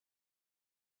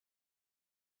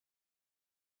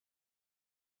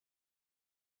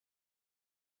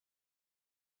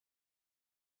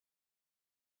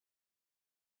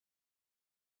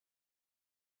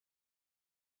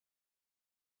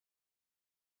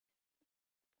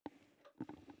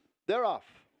They're off.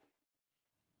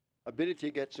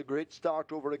 Ability gets a great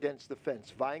start over against the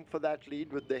fence, vying for that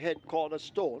lead with the head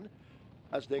Cornerstone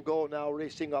as they go now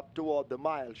racing up toward the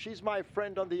mile. She's My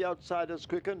Friend on the outside has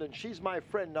quickened, and She's My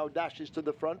Friend now dashes to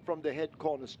the front from the head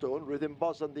Cornerstone. Rhythm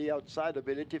Buzz on the outside,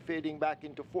 Ability fading back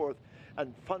into fourth,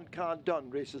 and Fun Can't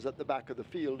Done races at the back of the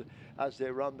field as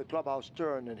they round the clubhouse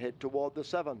turn and head toward the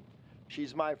 7.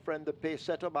 She's My Friend, the pace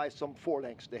setter, by some 4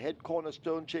 lengths. The head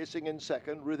Cornerstone chasing in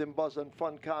second. Rhythm Buzz and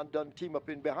Fun Can't Done team up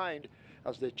in behind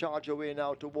as they charge away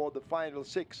now toward the final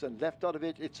 6, and left out of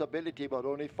it, it's Ability, but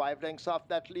only 5 lengths off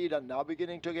that lead, and now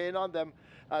beginning to gain on them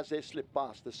as they slip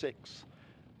past the 6.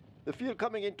 The field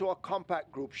coming into a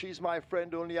compact group. She's My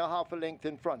Friend only a half a length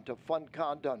in front of Fun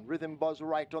Can't Done. Rhythm Buzz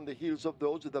right on the heels of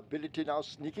those, with Ability now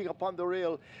sneaking up on the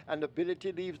rail, and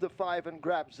Ability leaves the 5 and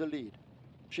grabs the lead.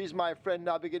 She's My Friend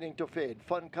now beginning to fade.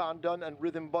 Fun Can't Done and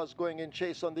Rhythm Buzz going in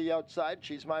chase on the outside.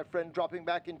 She's My Friend dropping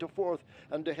back into fourth,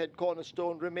 and the head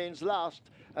Cornerstone remains last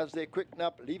as they quicken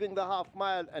up, leaving the half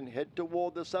mile and head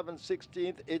toward the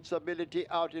 7/16th. It's Ability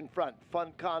out in front.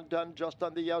 Fun Can't Done just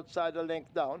on the outside, a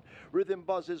length down. Rhythm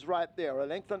Buzz is right there. A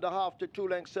length and a half to 2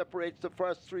 lengths separates the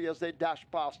first 3 as they dash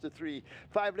past the 3.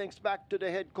 5 lengths back to the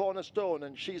head Cornerstone,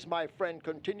 and She's My Friend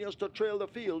continues to trail the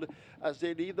field as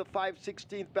they leave the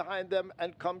 5/16th behind them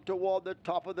and come toward the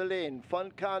top of the lane.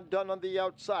 Fun Can't Done on the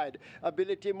outside.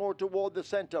 Ability more toward the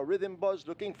center. Rhythm Buzz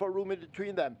looking for room in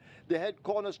between them. The head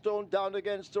Cornerstone down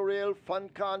against the rail. Fun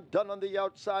Can't Done on the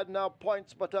outside now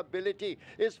points, but Ability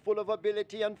is full of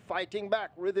ability and fighting back.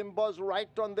 Rhythm Buzz right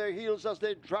on their heels as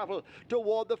they travel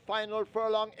toward the final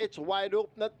furlong. It's wide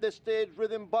open at this stage.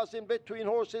 Rhythm Buzz in between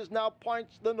horses now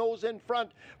points the nose in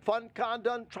front. Fun Can't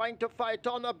Done trying to fight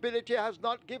on. Ability has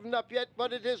not given up yet,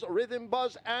 but it is Rhythm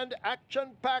Buzz and Action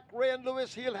Pack. Ryan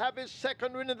Lewis, he'll have his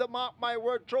second win in the Mark My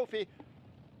Word trophy.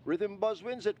 Rhythm Buzz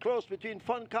wins it close between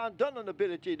Fun Can't Done and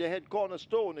Ability. The head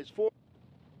Cornerstone is 4.